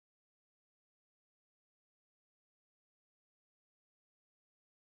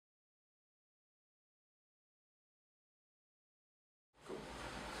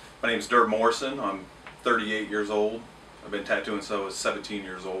My name is Durb Morrison. I'm 38 years old. I've been tattooing since I was 17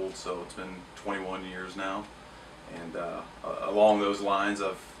 years old, so it's been 21 years now. And along those lines,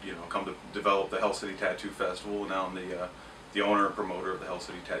 I've come to develop the Hell City Tattoo Festival. Now I'm the owner and promoter of the Hell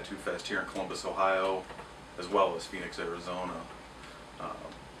City Tattoo Fest here in Columbus, Ohio, as well as Phoenix, Arizona.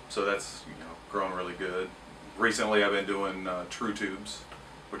 So that's grown really good. Recently, I've been doing True Tubes,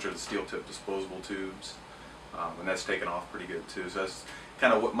 which are the steel tip disposable tubes, and that's taken off pretty good too. So that's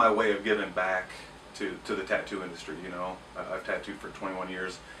kind of my way of giving back to the tattoo industry. I've tattooed for 21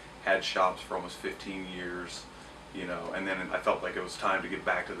 years, had shops for almost 15 years, and then I felt like it was time to give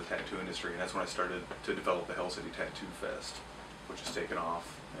back to the tattoo industry, and that's when I started to develop the Hell City Tattoo Fest, which has taken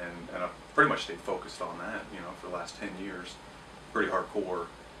off, and I've pretty much stayed focused on that, for the last 10 years, pretty hardcore,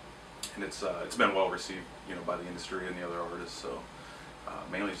 and it's been well received, by the industry and the other artists. So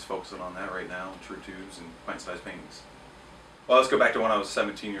mainly just focusing on that right now, True Tubes and pint-sized paintings. Well, let's go back to when I was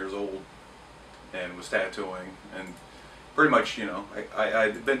 17 years old and was tattooing, and pretty much,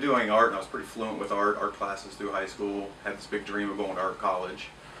 I'd been doing art, and I was pretty fluent with art classes through high school, had this big dream of going to art college,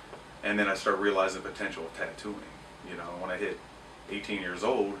 and then I started realizing the potential of tattooing. When I hit 18 years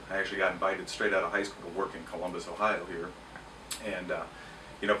old, I actually got invited straight out of high school to work in Columbus, Ohio here, and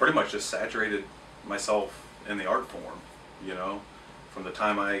pretty much just saturated myself in the art form. From the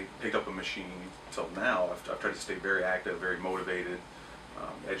time I picked up a machine till now, I've tried to stay very active, very motivated,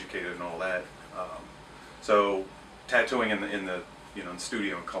 educated, and all that. So tattooing in the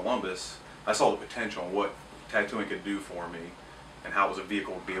studio in Columbus, I saw the potential in what tattooing could do for me, and how it was a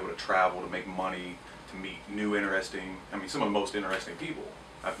vehicle to be able to travel, to make money, to meet new interesting, some of the most interesting people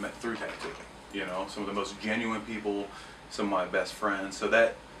I've met through tattooing. Some of the most genuine people, some of my best friends. So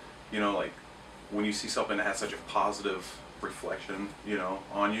that, like when you see something that has such a positive reflection,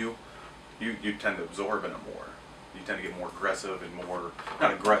 on you, you tend to absorb in it more. You tend to get more aggressive and more,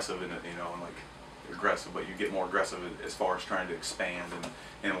 not aggressive in it, and like aggressive, but you get more aggressive as far as trying to expand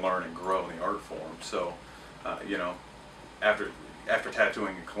and learn and grow in the art form. So, after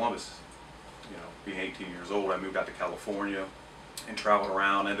tattooing in Columbus, being 18 years old, I moved out to California and traveled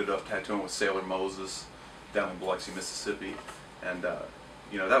around. Ended up tattooing with Sailor Moses down in Biloxi, Mississippi, and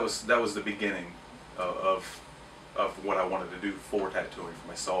that was the beginning of what I wanted to do for tattooing, for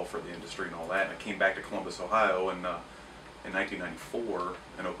myself, for the industry, and all that. And I came back to Columbus, Ohio, in 1994,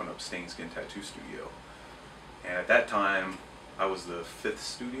 and opened up Stain Skin Tattoo Studio. And at that time, I was the 5th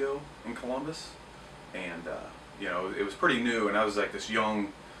studio in Columbus, and it was pretty new, and I was like this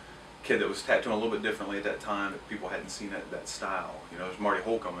young kid that was tattooing a little bit differently at that time, that people hadn't seen that style. There's Marty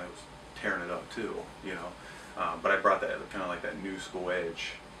Holcomb that was tearing it up too, but I brought that kind of like that new school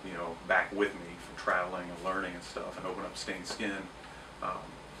edge, back with me from traveling and learning and stuff, and opened up Stain Skin.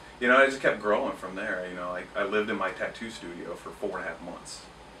 I just kept growing from there. I lived in my tattoo studio for 4.5 months.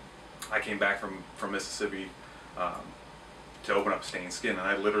 I came back from Mississippi to open up Stain Skin, and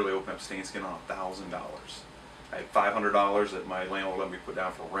I literally opened up Stain Skin on $1,000. I had $500 that my landlord let me put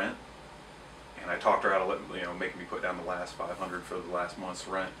down for rent, and I talked her out of making me put down the last $500 for the last month's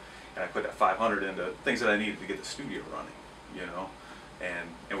rent, and I put that $500 into things that I needed to get the studio running,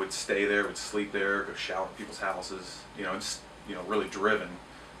 and would stay there, would sleep there, go shower at people's houses, just really driven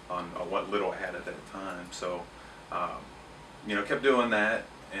on what little I had at that time. So, kept doing that,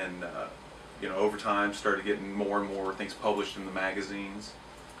 and over time started getting more and more things published in the magazines,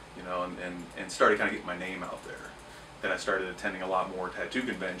 and started kind of getting my name out there. Then I started attending a lot more tattoo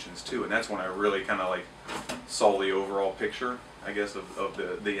conventions too, and that's when I really kind of like saw the overall picture, I guess, of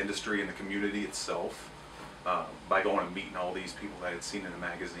the industry and the community itself, by going and meeting all these people that I had seen in the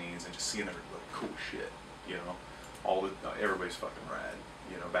magazines, and just seeing their cool shit, everybody's fucking rad.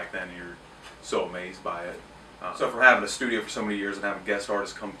 Back then you're so amazed by it. So from having a studio for so many years and having guest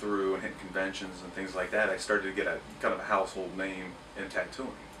artists come through and hitting conventions and things like that, I started to get a kind of a household name in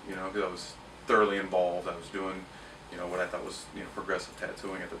tattooing, because I was thoroughly involved. I was doing, what I thought was, progressive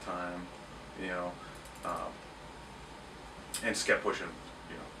tattooing at the time, and just kept pushing,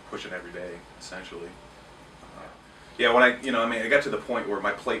 pushing every day, essentially. Yeah, when I got to the point where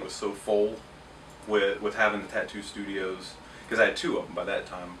my plate was so full with having the tattoo studios, because I had 2 of them by that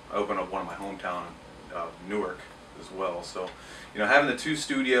time. I opened up one in my hometown, Newark, as well. So, having the 2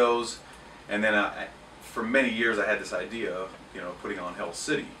 studios, and then for many years I had this idea of, putting on Hell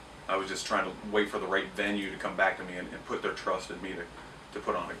City. I was just trying to wait for the right venue to come back to me and put their trust in me to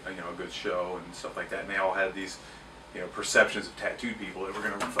put on a good show and stuff like that. And they all had these, perceptions of tattooed people that were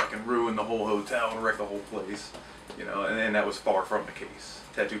going to fucking ruin the whole hotel and wreck the whole place. And that was far from the case.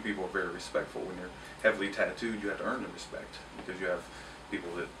 Tattooed people are very respectful. When you're heavily tattooed, you have to earn the respect, because you have people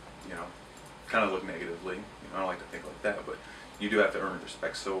that, kind of look negatively. I don't like to think like that, but you do have to earn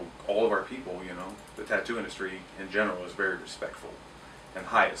respect. So all of our people, you know, the tattoo industry in general is very respectful, and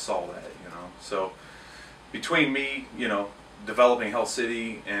Hyatt saw that, you know. So between me, you know, developing Hell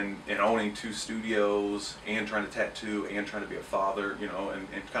City and owning 2 studios and trying to tattoo and trying to be a father, you know,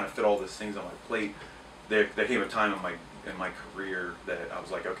 and kind of fit all these things on my plate, there came a time in my career that I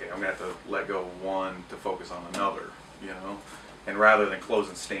was like, okay, I'm gonna have to let go of one to focus on another, you know. And rather than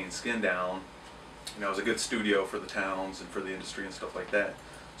closing Stained Skin down, you know, it was a good studio for the towns and for the industry and stuff like that.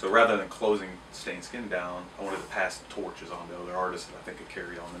 So rather than closing Stained Skin down, I wanted to pass the torches on to other artists that I think could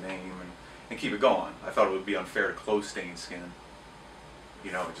carry on the name and keep it going. I thought it would be unfair to close Stained Skin,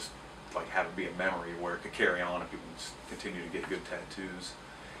 you know, and just like have it be a memory where it could carry on and people just continue to get good tattoos.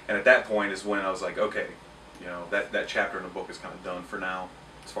 And at that point is when I was like, okay, you know, that chapter in the book is kind of done for now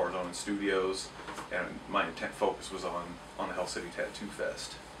as far as owning studios, and my intent focus was on the Hell City Tattoo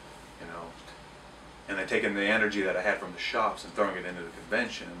Fest, you know. And then taking the energy that I had from the shops and throwing it into the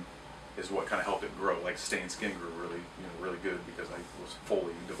convention is what kind of helped it grow. Like Stained Skin grew really, you know, really good because I was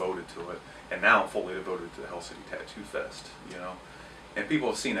fully devoted to it, and now I'm fully devoted to the Hell City Tattoo Fest, you know. And people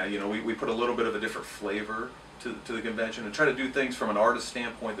have seen that, you know, we put a little bit of a different flavor to the convention and try to do things from an artist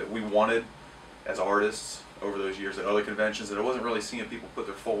standpoint that we wanted as artists over those years at other conventions that I wasn't really seeing people put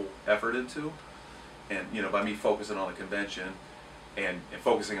their full effort into. And, you know, by me focusing on the convention and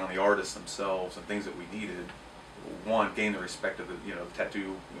focusing on the artists themselves and things that we needed, one, gain the respect of the, you know, the tattoo, you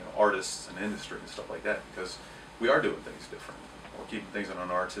know, artists and industry and stuff like that, because we are doing things different. We're keeping things on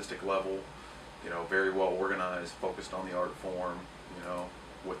an artistic level, you know, very well organized, focused on the art form, you know,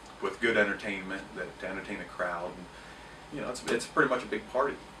 with good entertainment to entertain the crowd. And, you know, it's pretty much a big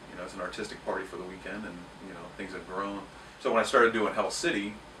party. You know, it's an artistic party for the weekend, and, you know, things have grown. So when I started doing Hell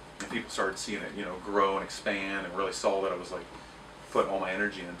City, and people started seeing it, you know, grow and expand, and really saw that I was like putting all my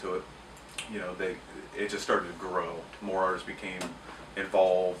energy into it, you know, it just started to grow. More artists became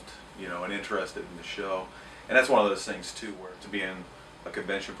involved, you know, and interested in the show. And that's one of those things too, where to being a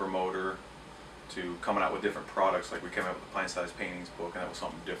convention promoter, to coming out with different products, like we came out with the Pint-Sized Paintings book, and that was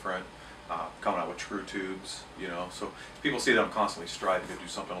something different. Coming out with True Tubes, you know, so people see that I'm constantly striving to do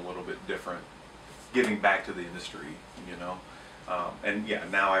something a little bit different, giving back to the industry, you know. And yeah,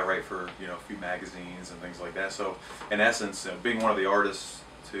 now I write for, you know, a few magazines and things like that. So in essence, you know, being one of the artists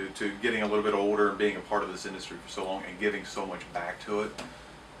to getting a little bit older and being a part of this industry for so long and giving so much back to it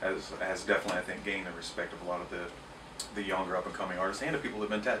has definitely, I think, gained the respect of a lot of the younger up and coming artists and the people that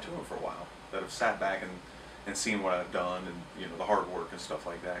have been tattooing for a while, that have sat back and seen what I've done, and, you know, the hard work and stuff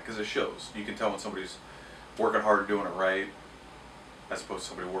like that, because it shows. You can tell when somebody's working hard and doing it right, as opposed to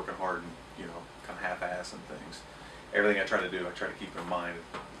somebody working hard and, you know, kind of half-assing things. Everything I try to do, I try to keep in mind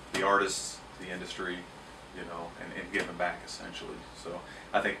the artists, the industry, you know, and giving back essentially. So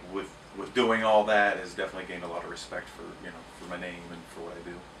I think with doing all that has definitely gained a lot of respect for, you know, for my name and for what I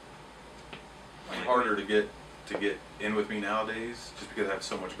do. It's harder to get in with me nowadays, just because I have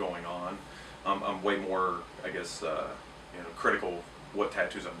so much going on. I'm way more, I guess, you know, critical of what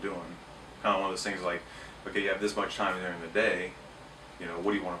tattoos I'm doing. Kind of one of those things like, okay, you have this much time during the day, you know,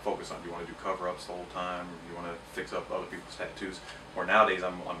 what do you want to focus on? Do you want to do cover-ups the whole time, or do you want to fix up other people's tattoos? Or nowadays,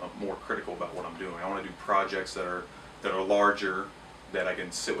 I'm more critical about what I'm doing. I want to do projects that are larger, that I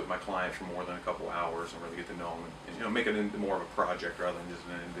can sit with my client for more than a couple hours and really get to know them, and you know, make it into more of a project rather than just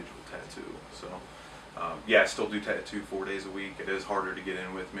an individual tattoo. So, yeah, I still do tattoo 4 days a week. It is harder to get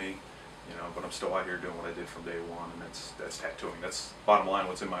in with me, you know, but I'm still out here doing what I did from day one, and that's tattooing. That's bottom line,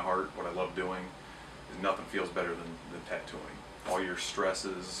 what's in my heart, what I love doing. Is nothing feels better than tattooing. All your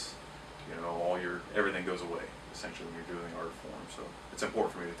stresses, you know, everything goes away essentially when you're doing the art form. So it's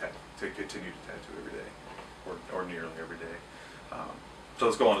important for me to continue to tattoo every day, or nearly every day. So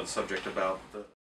let's go on to the subject about the